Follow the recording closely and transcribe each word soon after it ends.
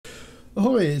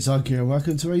Ahoy, it's Arky and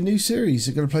welcome to a new series.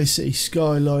 I'm going to play City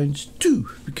Skylines 2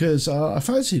 because I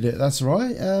fancied it, that's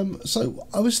right. So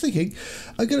I was thinking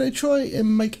I'm going to try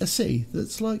and make a city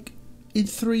that's like in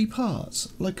three parts,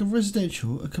 like a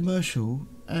residential, a commercial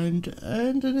and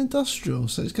an industrial.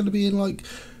 So it's going to be in like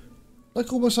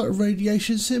almost like a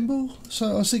radiation symbol.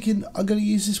 So I was thinking I'm going to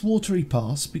use this watery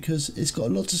pass because it's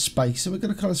got lots of space, and we're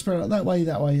going to kind of spread it out that way,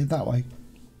 that way and that way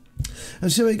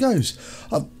and see where it goes.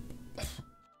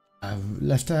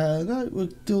 Left hand, no, we'll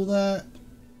do that.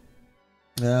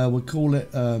 We'll call it,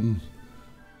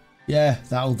 yeah,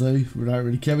 that'll do. We don't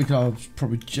really care. We can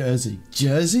probably Jersey.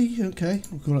 Jersey? Okay,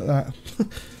 we'll call it that.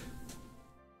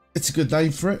 It's a good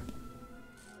name for it.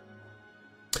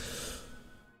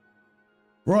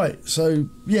 Right, so,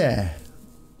 yeah.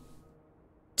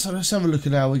 So let's have a look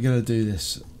at how we're going to do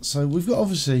this. So we've got,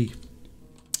 obviously,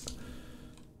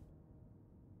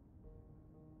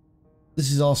 this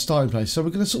is our starting place, so we're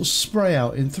going to sort of spray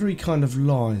out in three kind of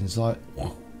lines, like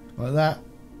that.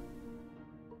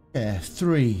 Yeah,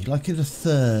 three, like in the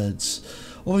thirds.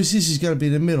 Obviously, this is going to be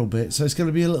the middle bit, so it's going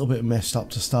to be a little bit messed up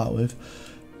to start with,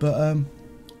 but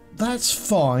that's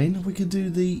fine. We can do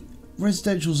the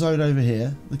residential zone over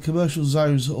here, the commercial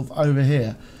zone sort of over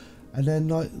here, and then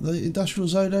like the industrial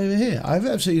zone over here. I have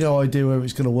absolutely no idea whether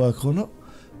it's going to work or not,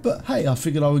 but hey, I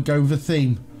figured I would go with a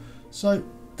theme. So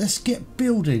let's get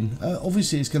building.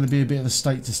 Obviously, it's going to be a bit of a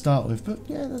state to start with, but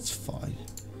yeah, that's fine.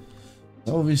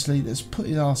 So obviously, let's put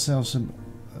in ourselves some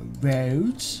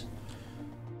roads.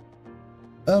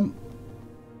 I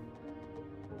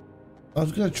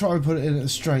was going to try and put it in at a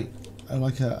straight,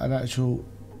 like an actual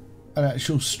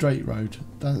straight road.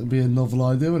 That would be a novel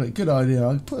idea, wouldn't it? Good idea.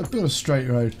 I build a straight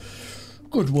road.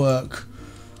 Good work.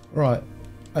 Right,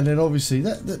 and then obviously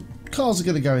the cars are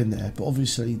going to go in there, but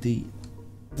obviously the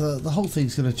whole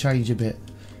thing's going to change a bit,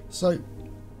 so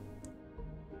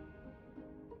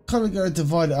kind of going to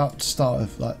divide it up to start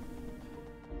with, like,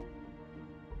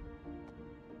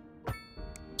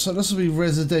 so this will be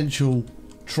residential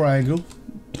triangle,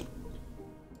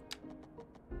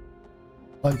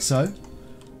 like so.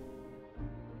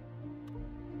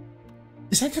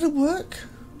 Is that going to work?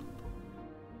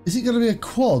 Is it going to be a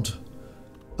quad?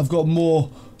 I've got more.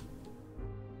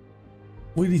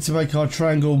 We need to make our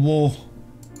triangle more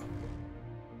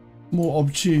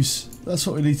obtuse. That's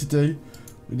what we need to do.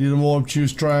 We need a more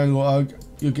obtuse triangle.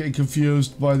 You're getting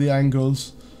confused by the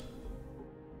angles.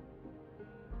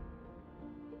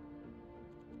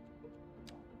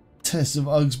 Test of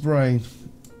Ug's brain.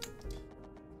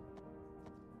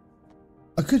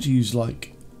 I could use I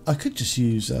could just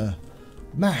use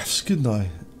maths, couldn't I?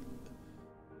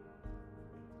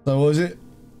 So what is it?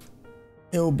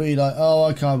 It'll be like, oh,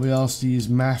 I can't be asked to use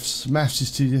maths. Maths is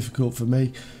too difficult for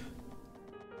me.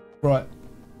 Right.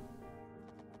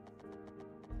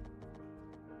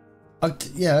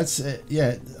 Yeah, that's it.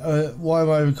 Yeah. Why am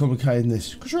I overcomplicating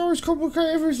this? Because you always complicate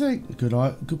everything.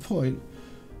 Good point.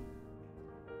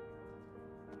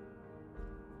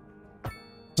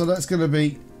 So that's going to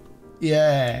be,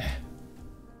 yeah.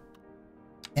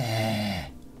 Yeah.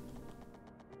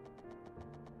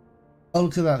 Oh,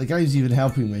 look at that. The game's even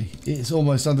helping me. It's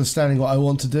almost understanding what I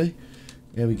want to do.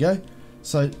 There we go.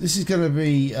 So this is going to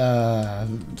be,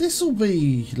 this will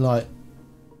be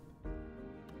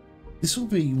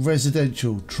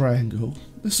residential triangle.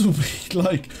 This will be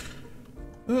like,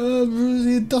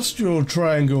 the industrial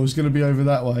triangle is going to be over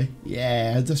that way.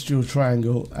 Yeah, industrial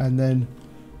triangle. And then,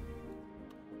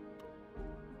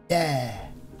 yeah.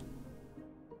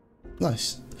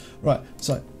 Nice. Right,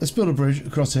 so let's build a bridge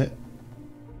across it.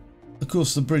 Of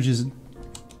course, the bridge isn't.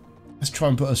 Let's try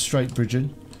and put a straight bridge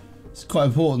in. It's quite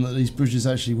important that these bridges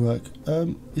actually work.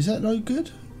 Is that no good?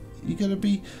 You're gonna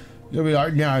be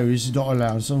like, no, this is not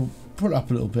allowed. So put it up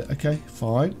a little bit. Okay,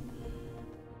 fine.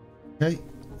 Okay,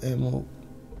 and we'll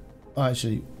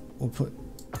put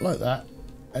like that,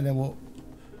 and then we'll.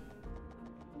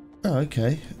 Oh,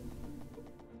 okay.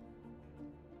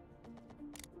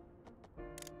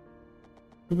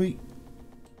 Can we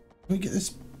get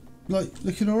this like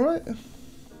looking all right?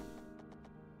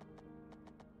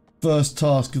 First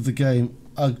task of the game,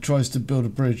 Ugg tries to build a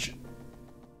bridge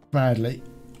badly.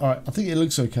 Alright, I think it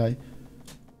looks okay.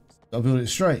 I'll build it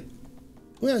straight.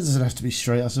 Well, it doesn't have to be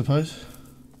straight, I suppose.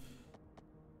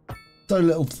 Don't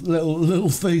little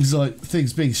things like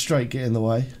things being straight get in the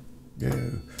way. Yeah.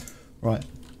 Right.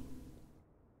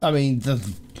 I mean,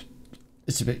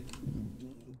 it's a bit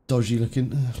dodgy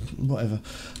looking. Whatever.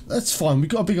 That's fine. We've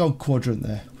got a big old quadrant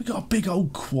there. We've got a big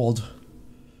old quad.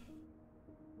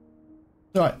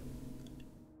 Right.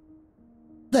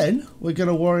 Then we're going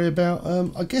to worry about,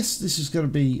 I guess this is going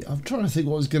to be, I'm trying to think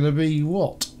what is going to be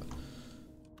what.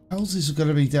 Houses are going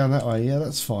to be down that way. Yeah,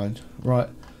 that's fine. Right.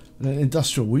 And then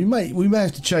industrial. We may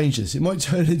have to change this. It might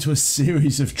turn into a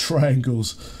series of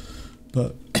triangles,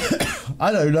 but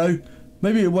I don't know.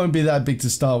 Maybe it won't be that big to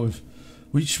start with.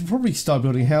 We should probably start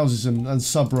building houses and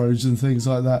sub roads and things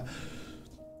like that.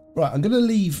 Right. I'm going to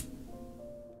leave.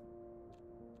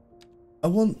 I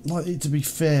want like it to be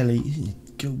fairly.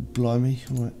 God blimey.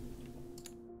 Right.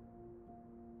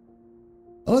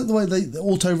 I like the way they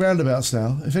auto roundabouts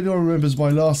now. If anyone remembers my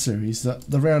last series, that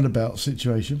the roundabout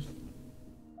situation.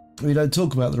 We don't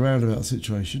talk about the roundabout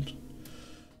situation.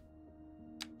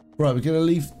 Right, we're going to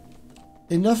leave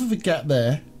enough of a gap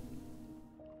there.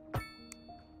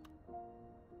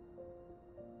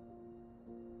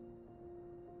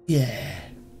 Yeah.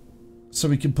 So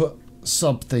we can put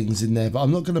sub things in there, but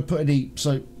I'm not going to put any.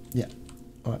 So, yeah.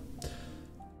 All right.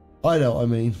 I know what I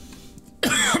mean.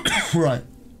 Right.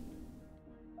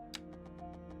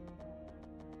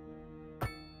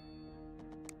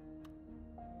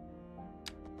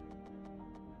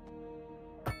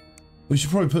 We should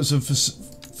probably put some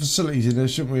facilities in there,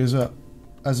 shouldn't we,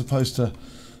 as opposed to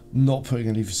not putting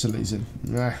any facilities in.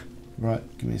 Nah. Right,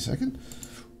 give me a second.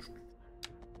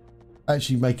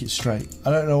 Actually make it straight.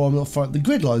 I don't know why I'm not fine. The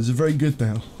grid lines are very good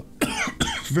now.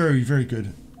 Very, very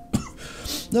good.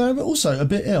 No, I'm also a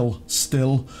bit ill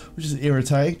still, which is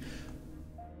irritating.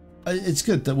 It's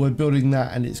good that we're building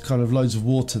that and it's kind of loads of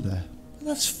water there.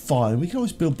 That's fine. We can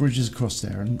always build bridges across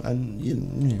there and you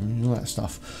know, all that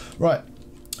stuff. Right.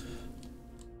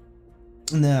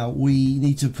 Now we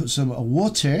need to put some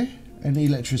water and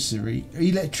electricity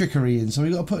in. So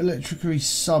we've got to put electricity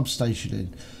substation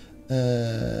in.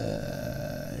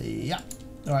 Yeah.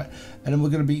 All right. And then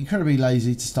we're going to be incredibly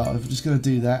lazy to start with. We're just going to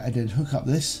do that and then hook up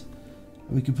this.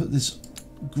 And we can put this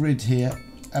grid here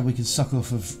and we can suck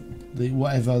off of the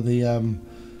whatever the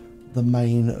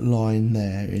main line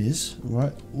there is.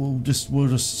 Right. We'll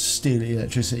just steal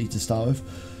electricity to start with.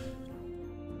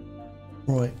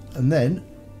 Right. And then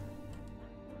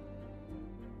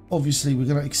obviously we're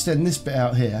going to extend this bit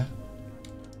out here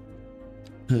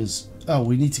because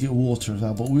we need to get water as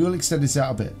well, but we will extend this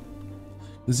out a bit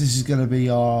because this is going to be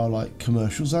our like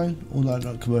commercial zone, or no,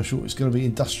 not commercial, it's going to be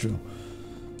industrial.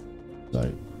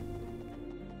 So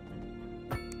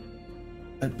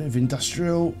a bit of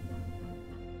industrial,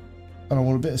 and I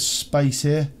want a bit of space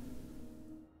here.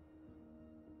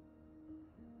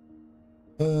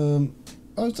 I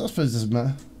suppose it doesn't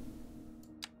matter.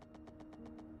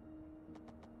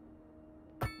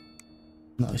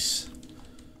 Nice.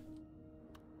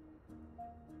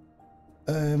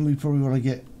 We probably want to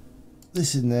get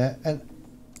this in there and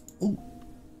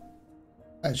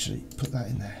actually put that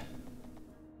in there.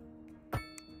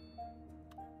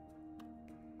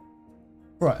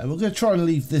 Right, and we're going to try and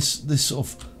leave this sort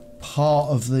of part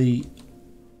of the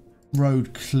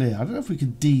road clear. I don't know if we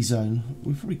can D-zone.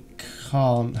 We probably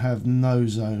can't have no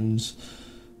zones.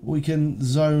 We can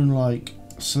zone like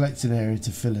select an area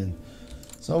to fill in.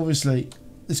 So obviously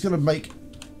it's going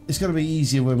to be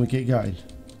easier when we get going.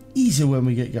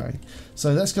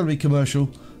 So that's going to be commercial,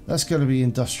 that's going to be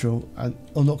industrial,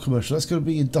 or not commercial, that's going to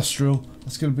be industrial,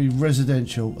 that's going to be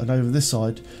residential, and over this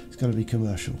side it's going to be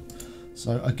commercial.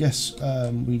 So I guess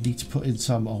we need to put in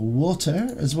some water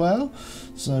as well.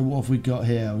 So what have we got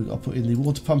here? We've got to put in the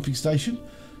water pumping station.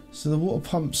 So the water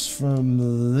pumps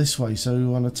from this way, so we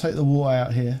want to take the water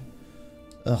out here.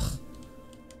 Ugh,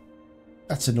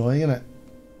 that's annoying, isn't it?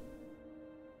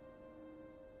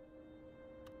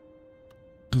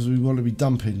 Because we want to be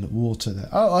dumping water there.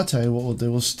 Oh, I'll tell you what we'll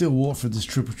do. We'll steal water from this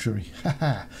tributary.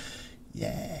 Haha.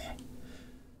 Yeah.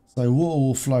 So water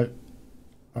will float.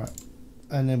 Right.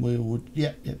 And then we would...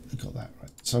 Yeah, we got that.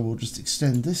 Right. So we'll just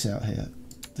extend this out here.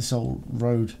 This old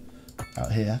road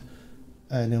out here.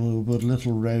 And then we'll build a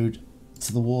little road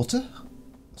to the water.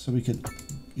 So we can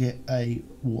get a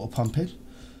water pump in.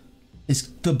 It's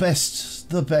the best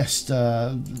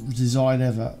design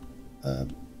ever.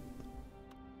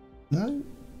 No?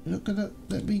 You're not gonna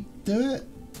let me do it?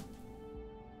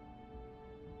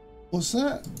 What's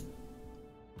that?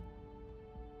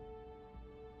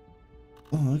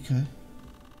 Oh, okay.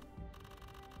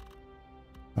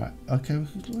 Right, okay, we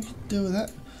can deal with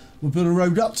that. We'll build a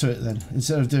road up to it then,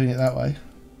 instead of doing it that way.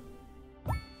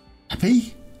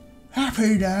 Happy?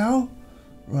 Happy now?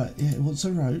 Right, yeah, it wants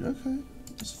a road. Okay,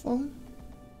 that's fine.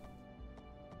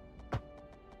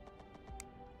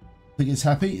 Think it's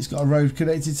happy? It's got a road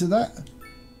connected to that?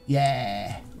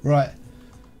 Yeah, right.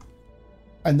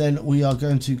 And then we are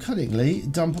going to cunningly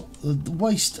dump the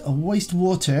waste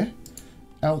water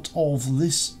out of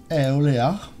this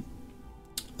area.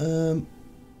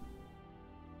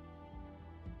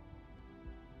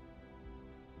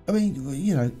 I mean,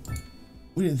 you know,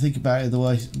 we didn't think about it the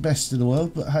way best in the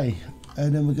world, but hey.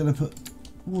 And then we're going to put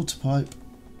water pipe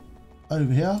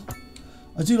over here.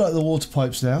 I do like the water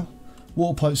pipes now.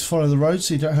 Water pipes follow the road,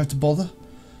 so you don't have to bother.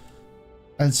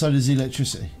 And so does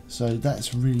electricity. So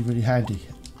that's really, really handy.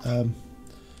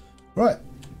 Right.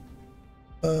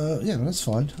 Yeah, that's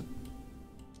fine.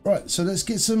 Right, so let's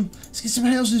get some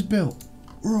houses built.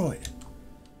 Right.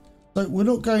 So we're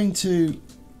not going to.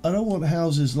 I don't want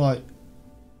houses like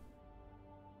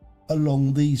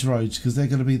along these roads because they're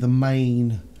going to be the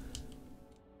main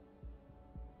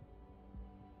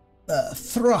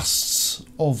thrusts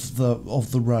of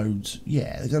the roads.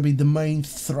 Yeah, they're going to be the main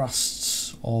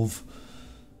thrusts of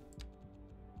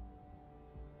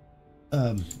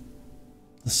the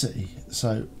city.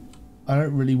 So I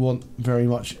don't really want very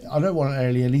much. I don't want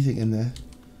really anything in there.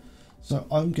 So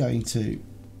I'm going to.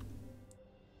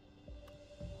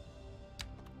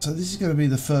 So this is going to be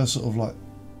the first sort of like.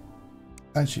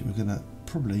 Actually, we're going to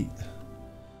probably.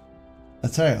 I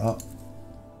tell you what.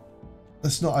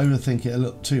 Let's not overthink it a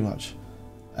little too much.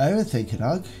 Overthink it,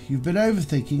 Hug. You've been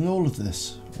overthinking all of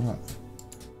this. Right.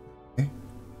 Okay.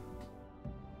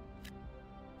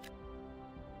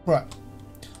 Right.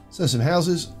 So some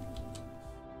houses.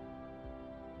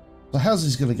 The house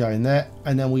is going to go in there,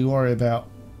 and then we worry about.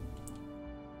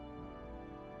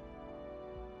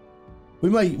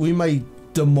 We may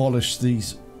demolish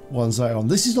these ones later on.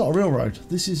 This is not a real road.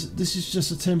 This is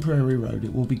just a temporary road.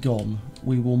 It will be gone.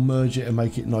 We will merge it and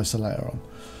make it nicer later on.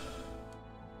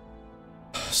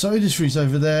 So industry's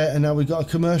over there, and now we've got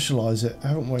to commercialise it,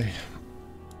 haven't we?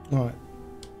 Right.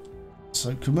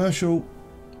 So commercial.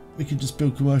 We can just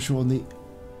build commercial on the.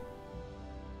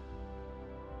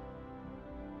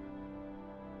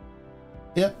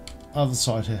 Yep, other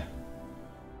side here.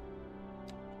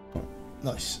 Right,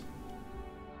 nice.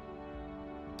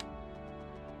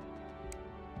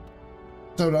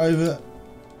 Turn it over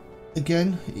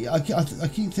again. I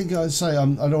keep thinking I say I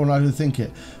don't want to overthink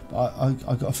it, but I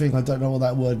got a feeling I don't know what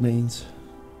that word means.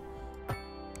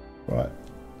 Right.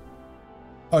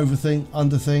 Overthink,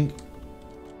 underthink.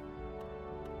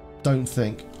 Don't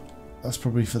think. That's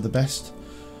probably for the best.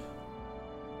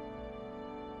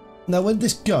 Now when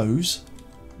this goes,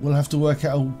 we'll have to work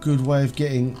out a good way of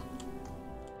getting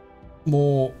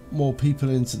more people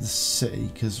into the city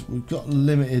because we've got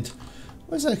limited.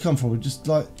 Where's that come from? Just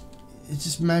like it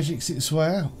just magics its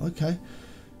way out. Okay,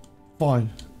 fine.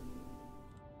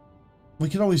 We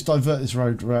can always divert this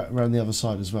road around the other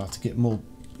side as well to get more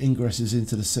ingresses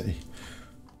into the city.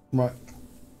 Right.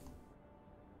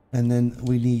 And then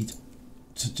we need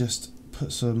to just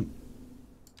put some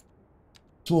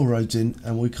small roads in,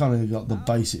 and we kind of got the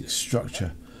basic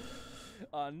structure.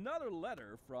 Another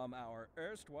letter from our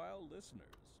erstwhile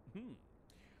listeners.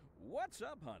 What's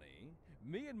up, honey?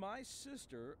 Me and my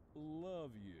sister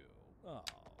love you. Oh,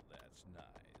 that's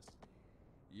nice.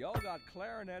 Y'all got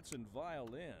clarinets and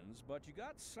violins, but you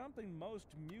got something most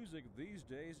music these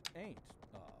days ain't.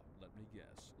 Let me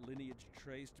guess. Lineage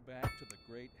traced back to the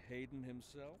great Haydn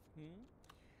himself?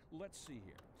 Let's see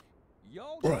here.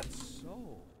 Y'all got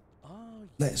soul. Oh,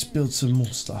 let's build some more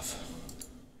stuff.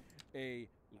 A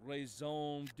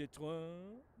raison d'être?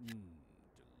 Delicious.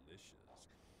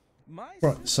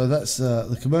 Right, so that's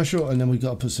the commercial, and then we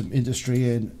got to put some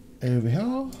industry in over here.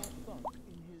 Funk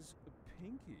in his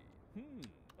pinky.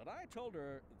 But I told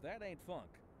her that ain't funk.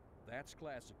 That's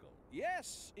classical.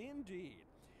 Yes, indeed.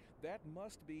 That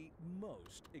must be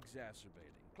most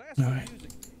exacerbating. Classical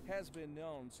music has been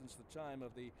known since the time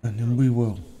of the. And then we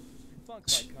will. Funk,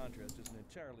 by contrast, is an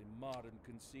entirely modern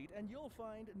conceit, and you'll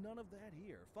find none of that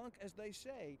here. Funk, as they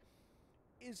say,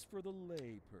 is for the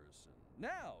lay person.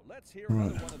 Now, let's hear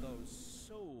another one of those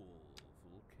soulful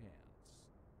cants.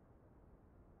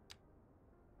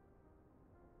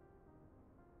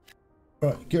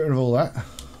 Right, get rid of all that.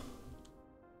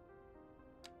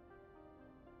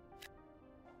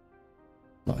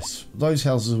 Nice. Those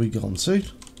houses we gone to.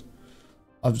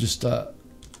 I've just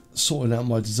sorting out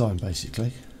my design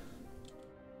basically.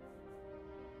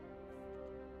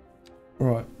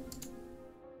 Right.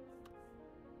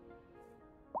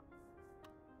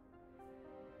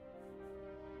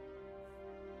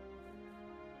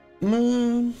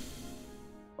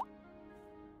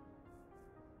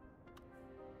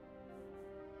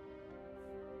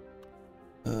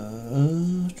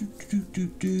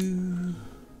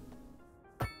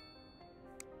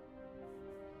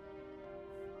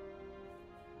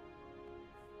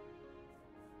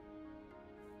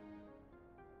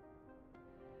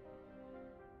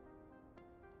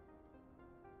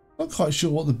 Not quite sure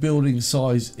what the building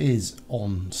size is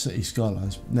on City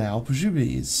Skylines now.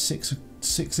 Presumably it's six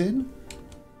in.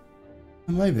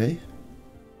 Maybe.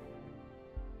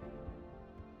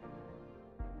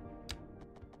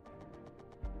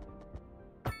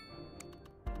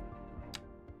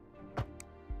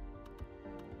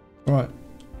 Right.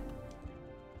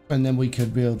 And then we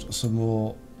could build some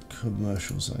more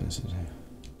commercial zones in here.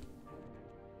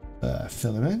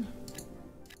 Fill them in.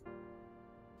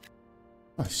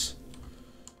 Nice.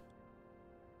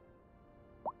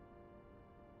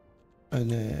 And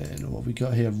then what we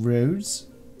got here, roads.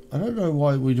 I don't know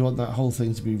why we'd want that whole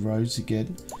thing to be roads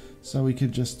again. So we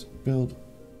could just build,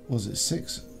 was it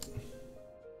 6?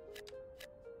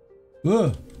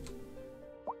 Ugh.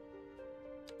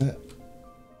 Yeah.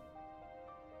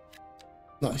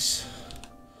 Nice.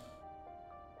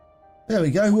 There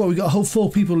we go. Well, we got a whole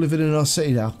 4 people living in our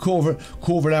city now. Quarter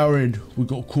of an hour in, we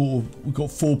got 4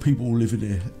 people living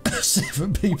here.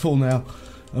 7 people now.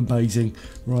 Amazing.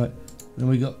 Right. Then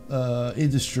we got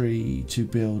industry to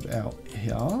build out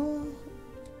here.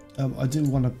 I do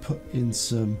want to put in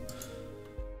some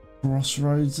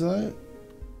crossroads though.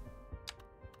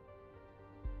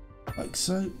 Like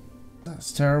so.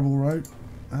 That's terrible road.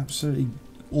 Absolutely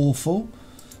awful.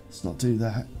 Let's not do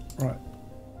that. Right.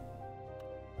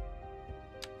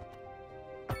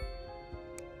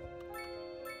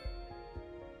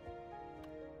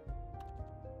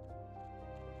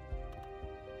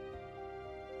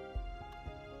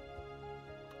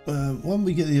 When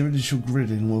we get the initial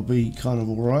grid in, we'll be kind of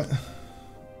alright.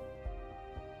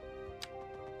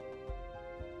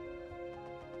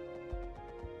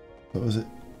 What was it?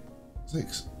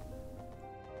 6?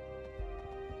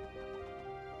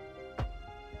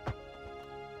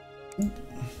 Ooh.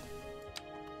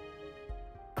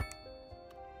 I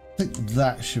think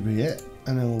that should be it,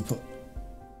 and then we'll put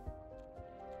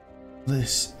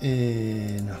this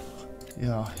in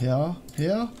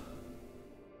here.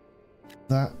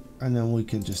 That, and then we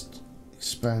can just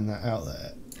expand that out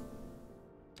there,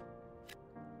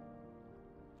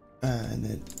 and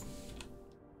then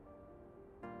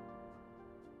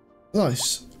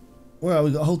nice. Well,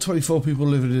 we've got a whole 24 people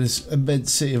living in this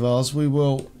immense city of ours. We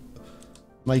will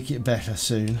make it better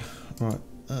soon. Right,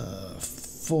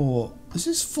 4. Is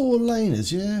this 4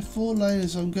 laners? Yeah, 4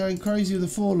 laners. I'm going crazy with the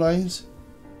 4 lanes.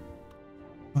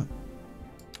 Right.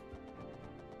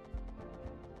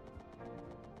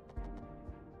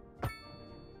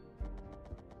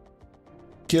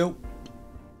 Kill.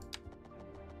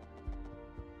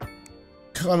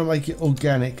 Kind of make it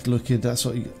organic looking. That's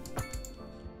what you.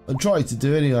 I'm trying to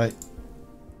do anyway.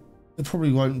 It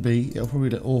probably won't be. It'll probably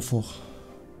look awful.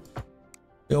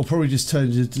 It'll probably just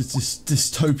turn into this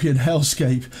dystopian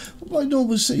hellscape. Like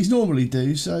normal cities normally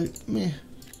do. So meh.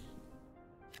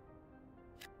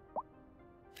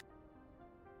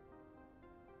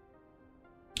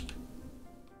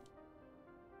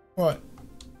 Right.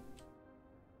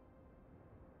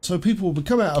 So people will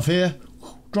come out of here,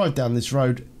 drive down this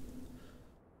road,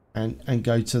 and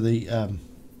go to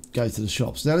the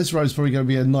shops. Now this road's probably going to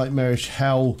be a nightmarish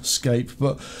hellscape,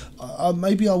 but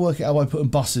maybe I'll work it out by putting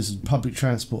buses and public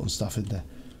transport and stuff in there.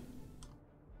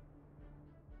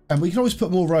 And we can always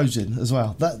put more roads in as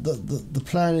well. That the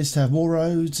plan is to have more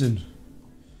roads, and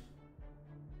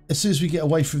as soon as we get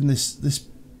away from this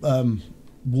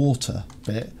water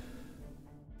bit,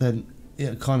 then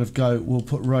it'll kind of go. We'll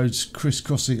put roads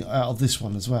crisscrossing out of this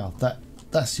one as well.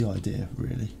 That's the idea,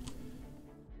 really.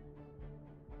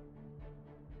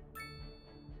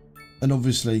 And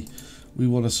obviously, we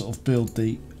want to sort of build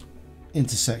the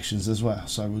intersections as well.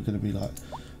 So we're going to be like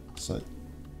so,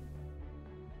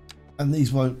 and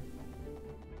these won't.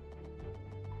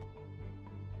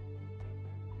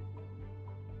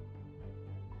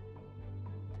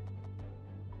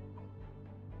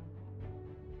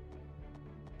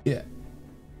 Yeah.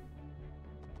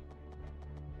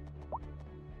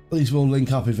 These will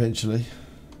link up eventually.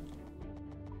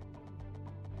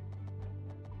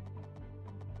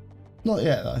 Not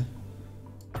yet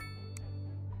though.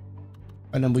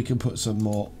 And then we can put some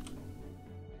more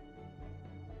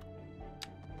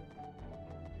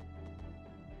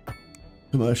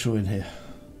commercial in here.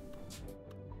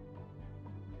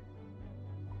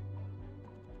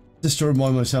 Just to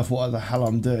remind myself what the hell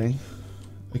I'm doing.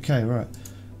 Okay, right.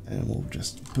 And we'll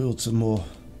just build some more.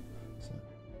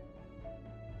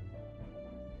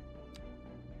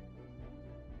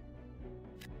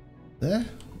 There.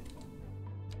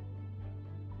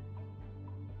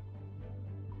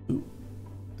 Ooh.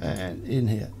 And in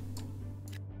here.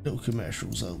 Little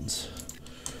commercial zones.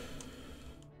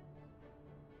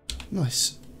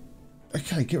 Nice.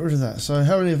 Okay, get rid of that. So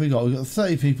how many have we got? We've got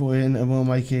 30 people in and we're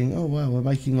making, oh wow, we're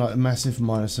making like a massive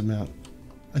minus amount.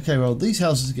 Okay, well these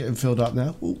houses are getting filled up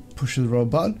now. Ooh, pushing the wrong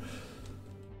button.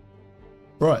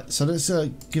 Right, so let's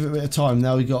give it a bit of time.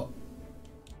 Now we got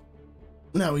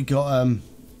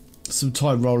some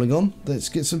time rolling on. Let's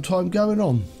get some time going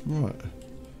on. Right.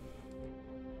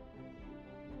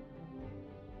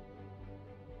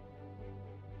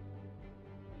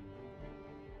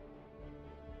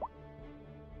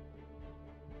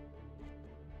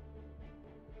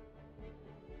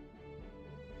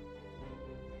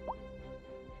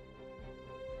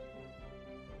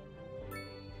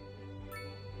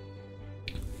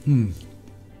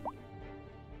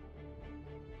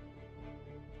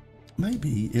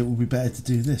 Maybe it will be better to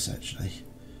do this actually.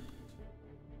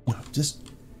 Just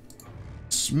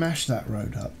smash that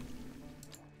road up.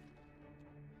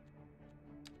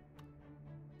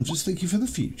 I'm just thinking for the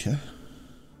future.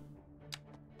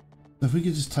 If we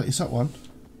could just take this up one.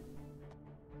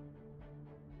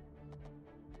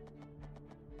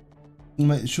 And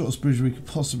make the shortest bridge we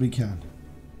possibly can.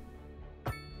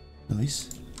 Nice.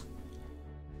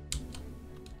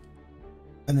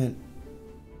 And then,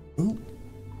 ooh.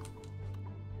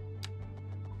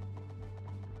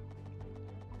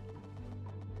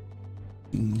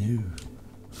 No.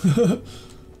 Put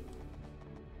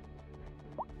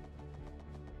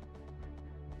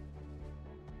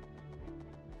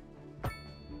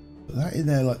that in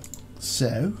there like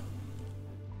so.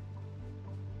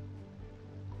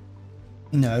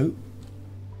 No.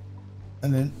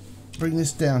 And then bring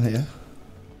this down here.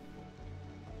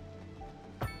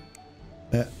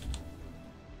 Yeah.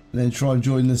 And then try and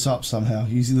join this up somehow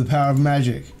using the power of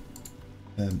magic.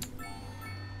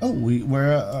 Oh,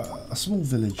 we're a small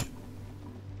village.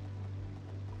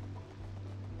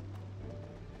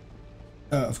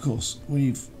 Of course,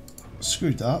 we've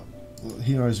screwed that up.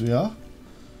 Heroes we are.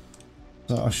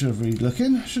 So I should have really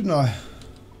looking, shouldn't I?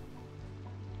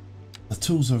 The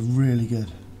tools are really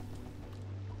good.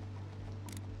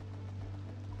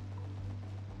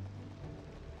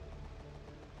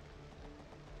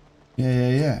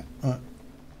 Yeah. Right.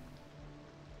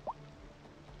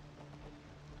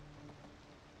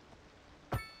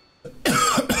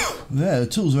 Yeah, the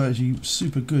tools are actually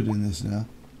super good in this now.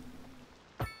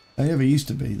 They never used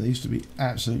to be. They used to be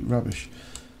absolute rubbish.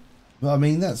 But I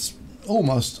mean, that's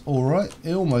almost alright.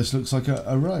 It almost looks like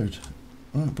a road.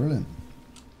 Oh, brilliant.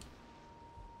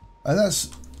 And that's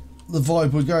the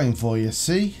vibe we're going for, you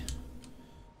see?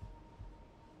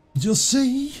 You'll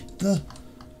see the...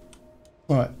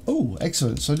 Right. Oh,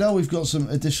 excellent. So now we've got some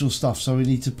additional stuff. So we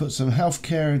need to put some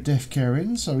healthcare and death care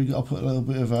in. So we've got to put a little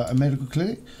bit of a medical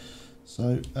clinic.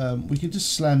 So we can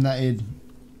just slam that in.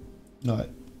 Right.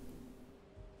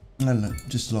 I don't know,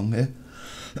 just along here.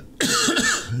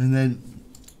 And then...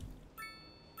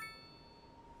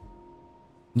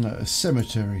 No, a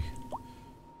cemetery.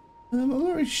 I'm not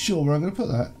really sure where I'm going to put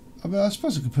that. I mean, I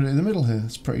suppose I could put it in the middle here.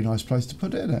 It's a pretty nice place to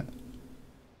put it, isn't it?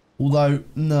 Although,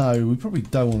 no, we probably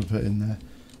don't want to put it in there.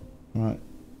 Right.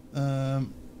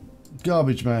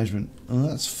 Garbage management. Oh,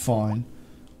 that's fine.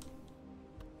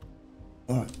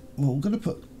 Right. Well, we're going to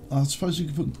put... I suppose we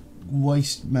could put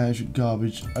waste management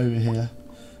garbage over here.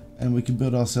 And we can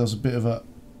build ourselves a bit of a...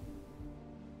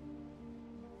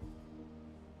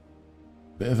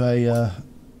 Bit of a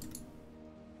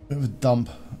dump.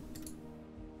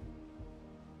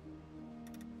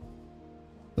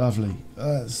 Lovely.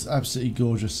 That's absolutely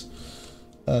gorgeous.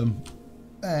 And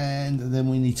then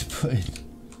we need to put in...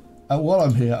 while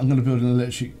I'm here, I'm going to build an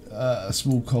electric... a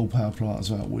small coal power plant as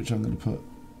well, which I'm going to put...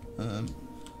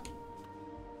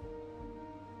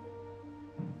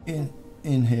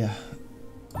 in here.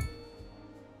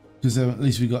 Because then at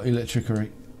least we got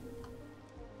electricity.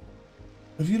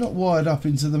 Have you not wired up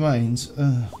into the mains?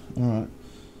 Alright.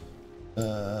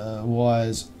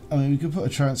 Wires. I mean, we could put a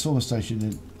transformer station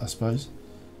in, I suppose.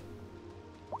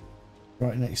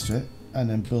 Right next to it. And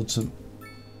then build some...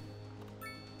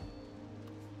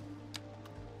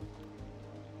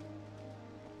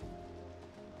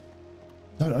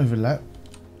 Don't overlap.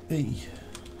 E.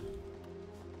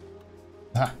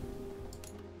 Ah.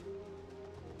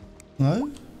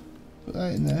 No? Put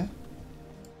that in there.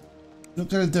 Not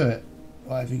going to do it.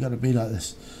 Why have you got to be like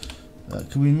this?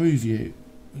 Can we move you?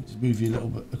 We just move you a little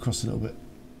bit across a little bit,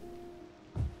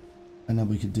 and then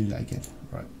we can do that again.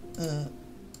 Right.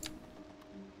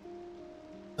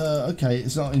 Okay,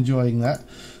 it's not enjoying that.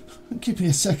 Give me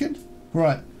a second.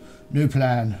 Right. New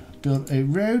plan. Build a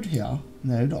road here.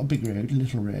 No, not a big road. A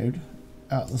little road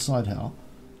out the side here.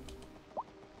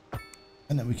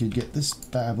 And then we can get this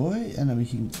bad boy, and then we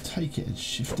can take it and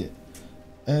shift it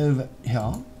over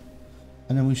here.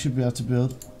 And then we should be able to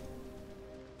build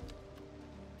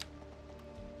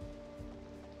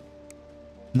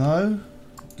no,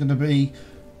 gonna be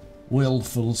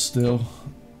willful still.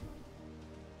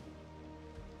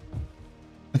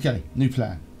 Okay, new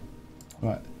plan.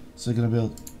 Right, so gonna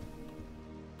build.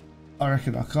 I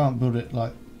reckon I can't build it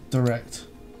like direct.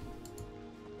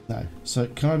 No. So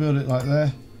can I build it like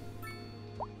there?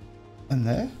 And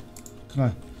there? Can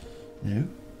I? No.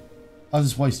 I'll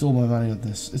just waste all my money on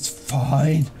this. It's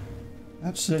fine.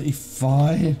 Absolutely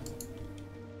fine.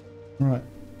 Right.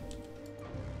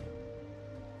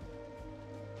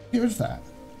 Get rid of that.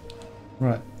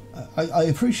 Right. I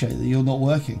appreciate that you're not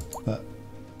working, but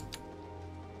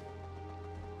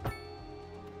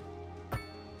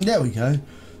there we go.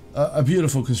 A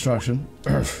beautiful construction.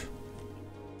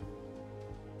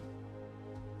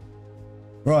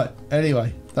 Right,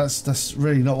 anyway, that's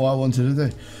really not what I wanted to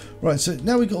do. Right, so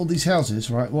now we've got all these houses,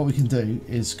 right, what we can do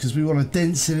is, because we want to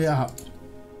densen it up,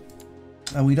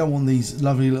 and we don't want these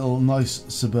lovely little nice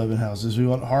suburban houses, we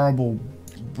want horrible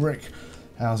brick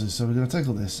houses. So we're going to take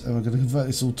all this and we're going to convert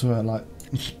this all to like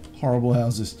horrible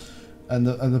houses, and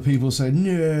the people say,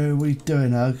 no, what are you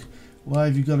doing, Hug? Why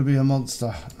have you got to be a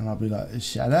monster? And I'll be like,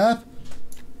 shut up.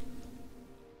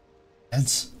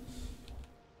 It's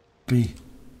be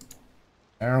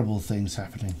terrible things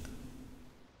happening.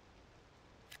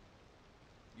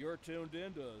 You're tuned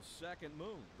into Second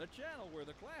Moon, the channel where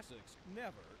the classics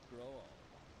never grow old.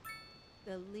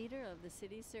 The leader of the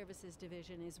City Services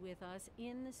Division is with us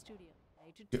in the studio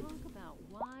today to talk about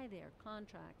why they're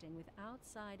contracting with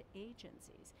outside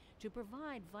agencies to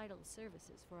provide vital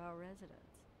services for our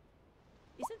residents.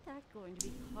 Isn't that going to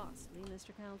be costly,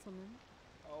 Mr. Councilman?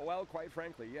 Oh, well, quite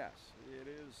frankly, yes. It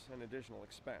is an additional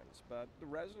expense, but the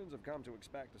residents have come to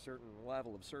expect a certain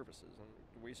level of services,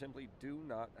 and we simply do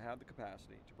not have the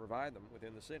capacity to provide them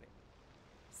within the city.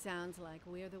 Sounds like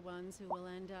we're the ones who will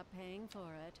end up paying for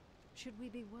it. Should we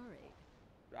be worried?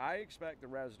 I expect the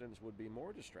residents would be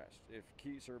more distressed if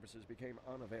key services became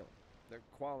unavailable. Their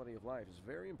quality of life is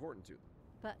very important to them.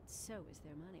 But so is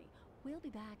their money. We'll be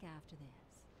back after this.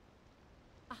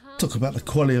 Talk about the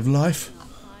quality of life.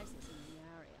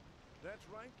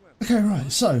 Okay,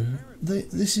 right, so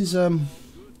this is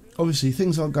obviously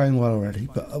things aren't going well already,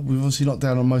 but we've obviously knocked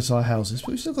down on most of our houses, but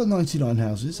we've still got 99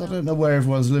 houses. I don't know where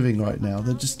everyone's living right now.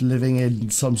 They're just living in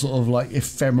some sort of like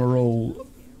ephemeral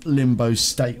limbo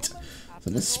state.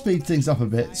 So let's speed things up a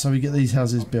bit so we get these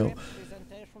houses built,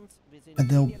 and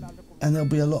there'll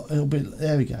be a lot. It'll be,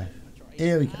 there we go.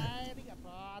 Here we go.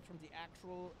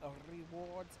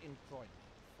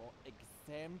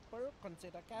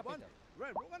 Consider capital.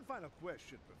 One final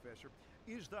question, Professor.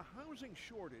 Is the housing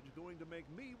shortage going to make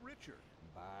me richer?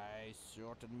 By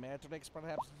certain metrics,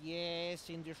 perhaps yes,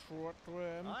 in the short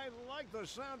term. I like the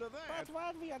sound of that. But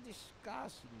what we are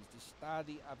discussing is the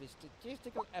study of a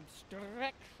statistical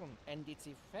abstraction and its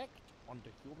effect on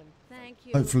the human. Thank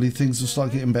you. Hopefully things will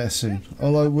start getting better soon.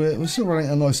 Although we're still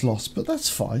running a nice loss, but that's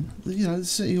fine. You know, the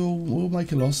city will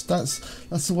make a loss. That's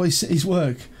the way cities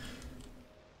work,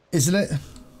 isn't it?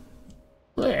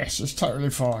 Yes, it's totally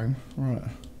fine. Right.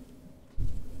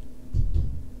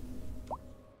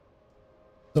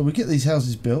 So we get these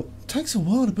houses built. It takes a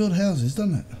while to build houses,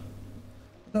 doesn't it?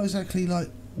 Not exactly like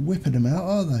whipping them out,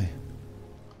 are they?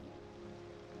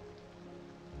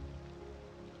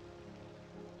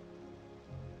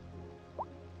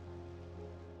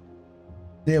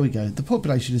 There we go. The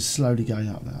population is slowly going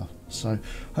up now. So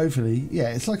hopefully,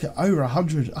 yeah, it's like over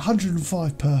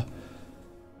 105 per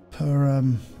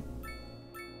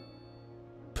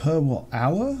what,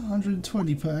 hour?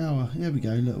 120 per hour. Here we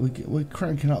go. Look, we're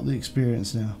cranking up the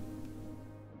experience now.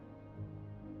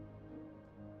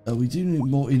 We do need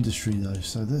more industry though,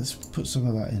 so let's put some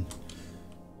of that in.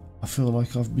 I feel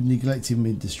like I've been neglecting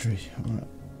industry. All right.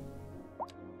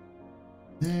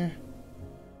 There.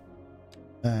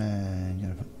 And I'm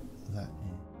gonna put that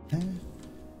in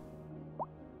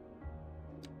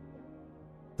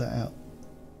there. That out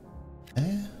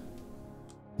there.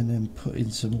 And then put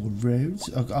in some more roads.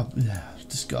 I've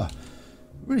just got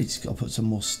to put some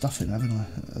more stuff in, haven't I?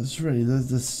 That's really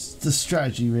the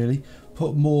strategy. Really,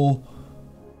 put more.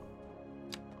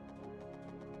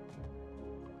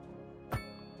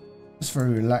 It's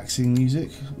very relaxing music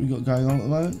we got going on at the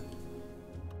moment.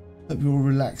 Hope you're all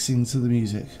relaxing to the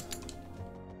music.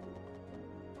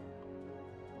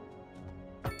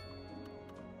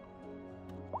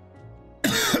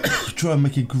 Try and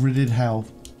make a gridded hell.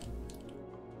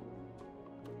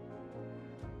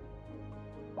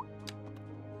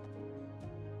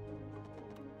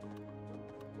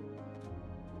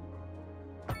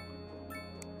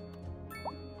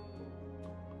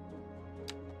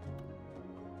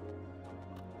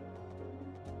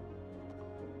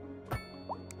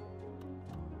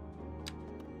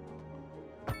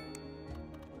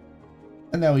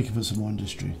 And now we can put some more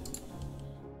industry.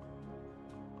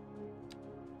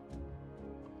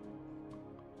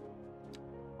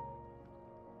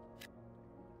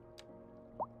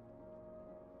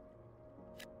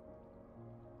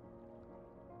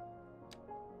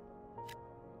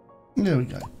 There we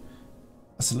go.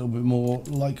 That's a little bit more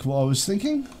like what I was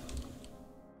thinking.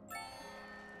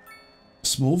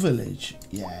 Small village,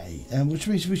 yay. Which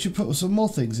means we should put some more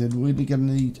things in. We're going to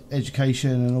need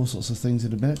education and all sorts of things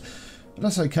in a minute. But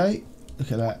that's okay.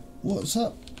 Look at that. What's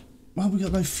up? Well, we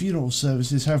got no funeral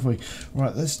services, have we?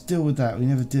 Right, let's deal with that. We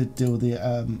never did deal with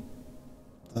the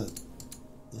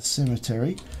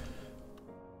cemetery.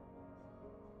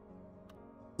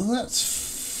 Well,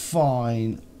 that's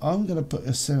fine. I'm going to put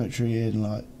a cemetery in,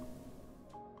 like...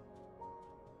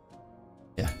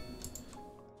 Yeah.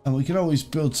 And we can always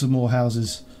build some more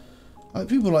houses. Like,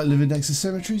 people like living next to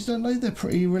cemeteries, don't they? They're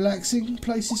pretty relaxing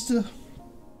places to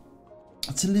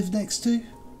live next to.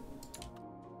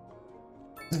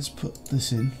 Let's put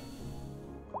this in.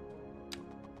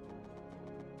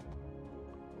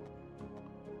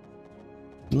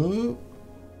 Whoa.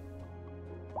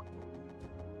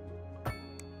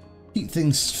 Keep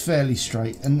things fairly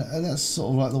straight, and that's sort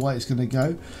of like the way it's going to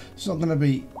go. It's not going to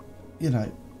be, you know,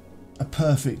 a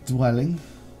perfect dwelling.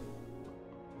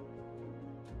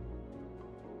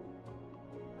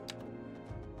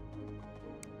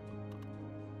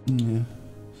 Yeah.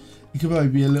 It could maybe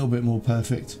be a little bit more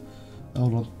perfect.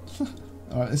 Hold on.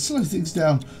 Alright, let's slow things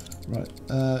down. Right,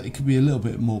 it could be a little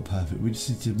bit more perfect. We just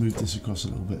need to move this across a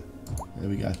little bit. There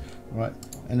we go. Right,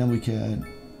 and then we can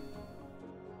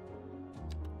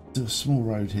do a small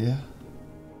road here.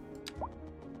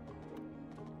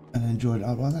 And then join it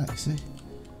up like that, you see?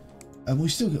 And we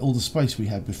still get all the space we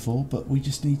had before, but we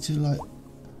just need to, like,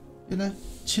 you know,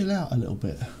 chill out a little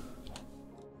bit.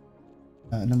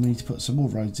 And then we need to put some more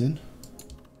roads in.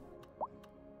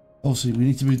 Obviously, we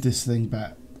need to move this thing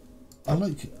back. I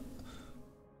like...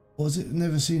 What was it?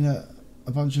 Never seen a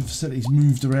bunch of facilities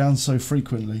moved around so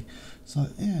frequently. It's like,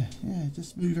 yeah,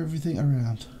 just move everything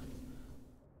around.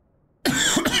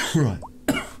 Right.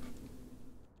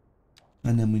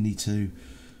 And then we need to...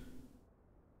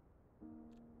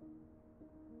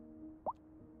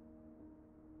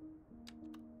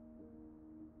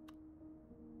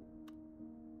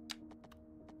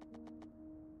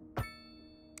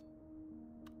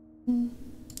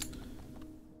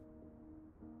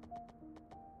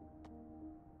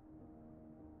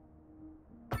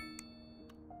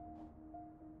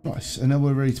 Nice, and now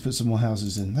we're ready to put some more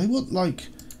houses in. They want, like,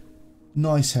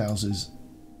 nice houses.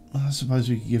 I suppose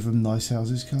we could give them nice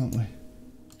houses, can't we?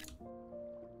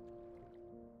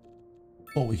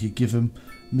 Or we could give them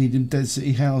medium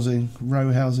density housing,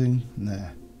 row housing. Nah.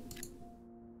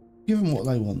 Give them what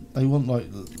they want. They want, like,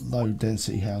 low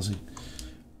density housing.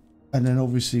 And then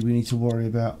obviously we need to worry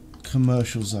about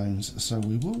commercial zones. So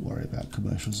we will worry about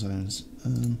commercial zones.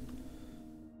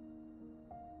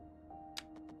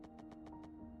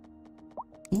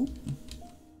 Ooh.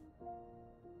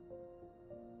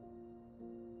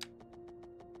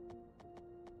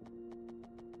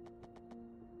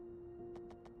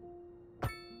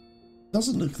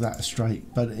 Doesn't look that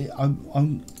straight, but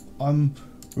I'm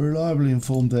reliably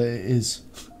informed that it is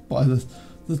by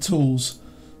the tools.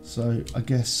 So I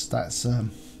guess that's a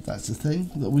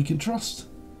thing that we can trust.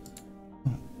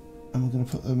 And we're going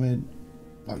to put them in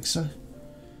like so.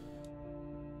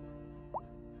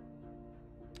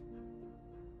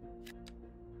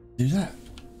 Do that.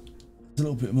 A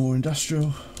little bit more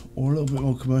industrial, or a little bit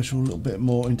more commercial, a little bit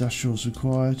more industrial is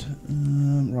required.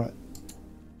 Right.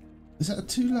 Is that a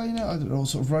two-laner? I don't know what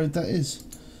sort of road that is.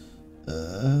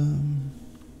 I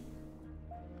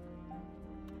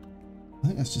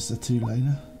think that's just a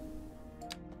two-laner.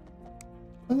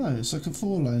 Oh no, it's like a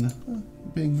four-laner.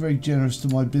 Being very generous to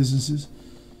my businesses.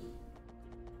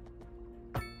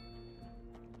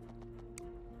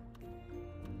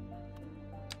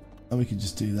 And we can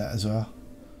just do that as well.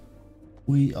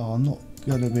 We are not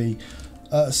going to be...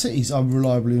 cities, I'm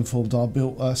reliably informed, are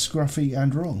built scruffy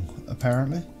and wrong,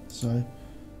 apparently. So,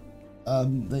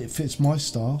 it fits my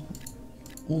style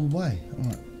all the way.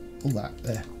 Alright, all that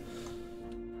there.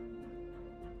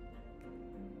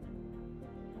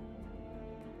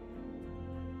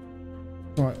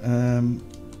 Right, and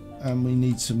we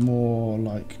need some more,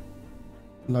 like,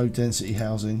 low density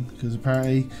housing, because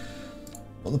apparently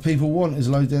what the people want is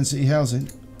low density housing.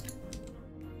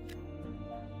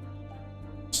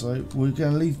 So we're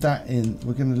going to leave that in.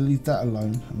 We're going to leave that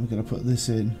alone, and we're going to put this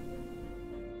in.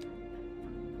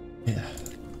 Yeah.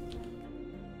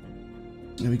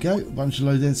 There we go. A bunch of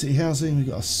low density housing. We've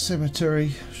got a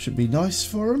cemetery. Should be nice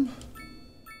for them.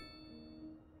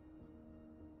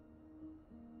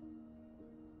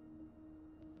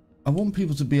 I want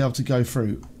people to be able to go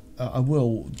through. I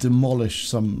will demolish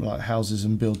some like houses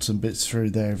and build some bits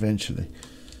through there eventually.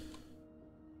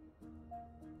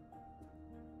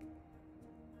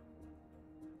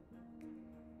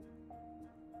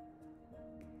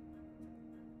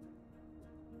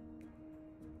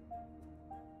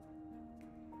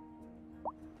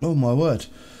 Oh my word.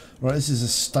 Right, this is a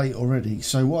state already.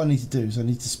 So what I need to do is I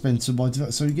need to spend some of my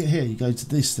development. So you get here, you go to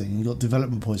this thing, and you've got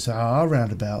development points. There are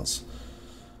roundabouts.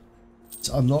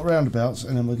 So unlock roundabouts,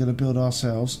 and then we're going to build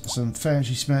ourselves some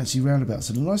fancy smancy roundabouts.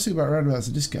 And the nice thing about roundabouts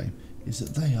in this game is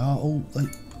that they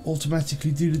automatically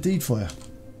do the deed for you.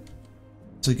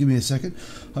 So give me a second.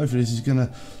 Hopefully this is going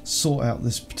to sort out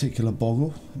this particular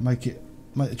boggle, make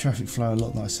the traffic flow a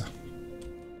lot nicer.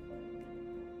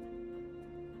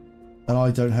 And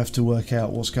I don't have to work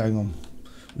out what's going on,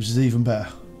 which is even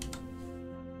better.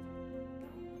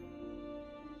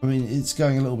 I mean, it's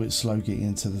going a little bit slow getting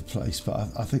into the place, but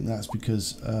I think that's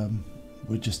because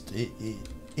we're just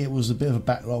it was a bit of a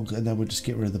backlog, and then we'll just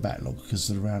get rid of the backlog because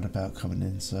of the roundabout coming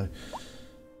in. So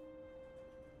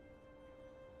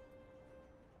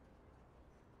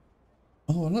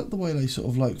oh, I like the way they sort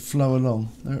of like flow along.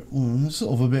 They're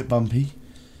sort of a bit bumpy.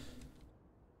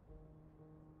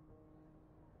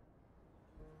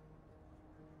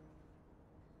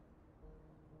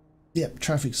 Yep,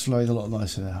 traffic's flowing a lot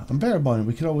nicer now. And bear in mind,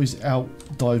 we can always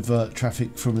out-divert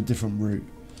traffic from a different route.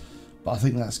 But I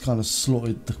think that's kind of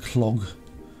slaughtered the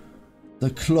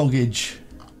cloggage.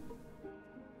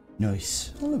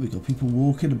 Nice. Oh, look, we've got people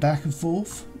walking back and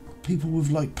forth. People with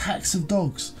like packs of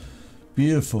dogs.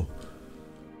 Beautiful.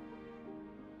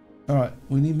 Alright,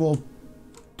 we need more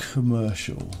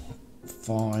commercial.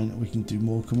 Fine, we can do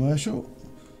more commercial.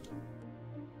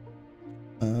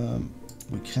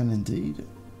 We can indeed.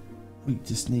 We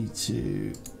just need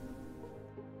to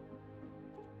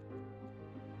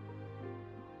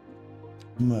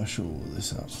commercial all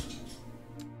this up.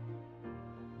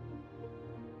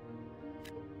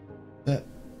 Yeah,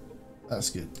 that's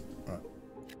good. Right.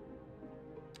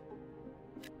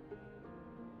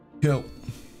 Cool.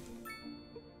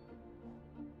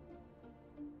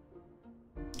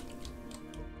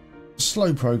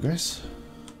 Slow progress.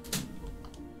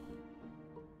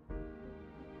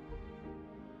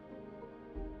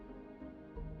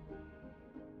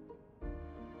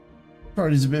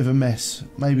 Probably is a bit of a mess.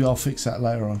 Maybe I'll fix that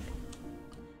later on.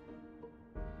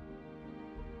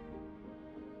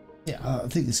 Yeah, I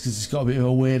think it's because it's got a bit of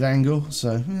a weird angle,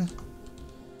 so yeah.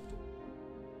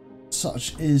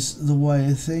 Such is the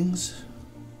way of things.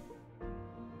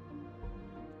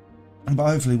 But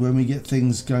hopefully when we get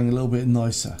things going a little bit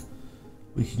nicer,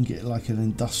 we can get like an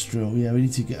industrial. Yeah, we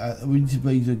need to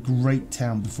be a great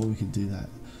town before we can do that.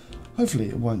 Hopefully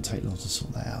it won't take long to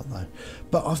sort that out though.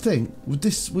 But I think with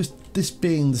this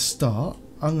being the start,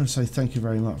 I'm going to say thank you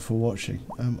very much for watching.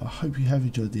 I hope you have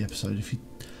enjoyed the episode. If you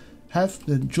have,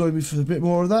 then join me for a bit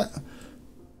more of that.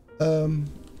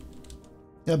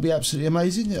 That'd be absolutely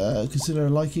amazing. Consider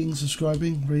liking,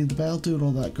 subscribing, ringing the bell, doing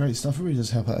all that great stuff. It really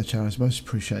does help out the channel. It's most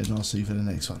appreciated, and I'll see you for the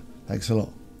next one. Thanks a lot.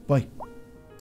 Bye.